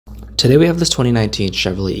Today we have this 2019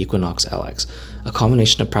 Chevrolet Equinox LS, a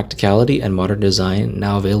combination of practicality and modern design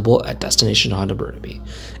now available at Destination Honda Burnaby.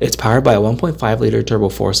 It's powered by a 1.5-liter turbo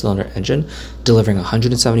 4-cylinder engine, delivering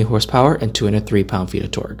 170 horsepower and 203 pound-feet of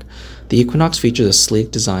torque. The Equinox features a sleek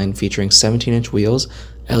design featuring 17-inch wheels,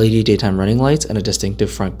 LED daytime running lights, and a distinctive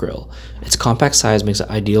front grille. Its compact size makes it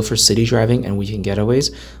ideal for city driving and weekend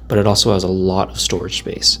getaways, but it also has a lot of storage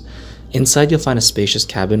space. Inside, you'll find a spacious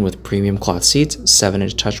cabin with premium cloth seats,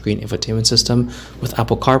 7-inch touchscreen infotainment system with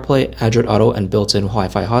Apple CarPlay, Android Auto, and built-in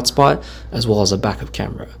Wi-Fi hotspot, as well as a backup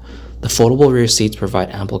camera. The foldable rear seats provide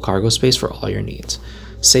ample cargo space for all your needs.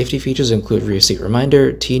 Safety features include rear seat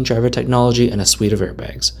reminder, teen driver technology, and a suite of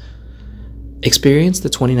airbags. Experience the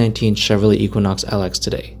 2019 Chevrolet Equinox LS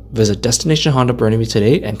today. Visit Destination Honda Burnaby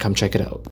today and come check it out.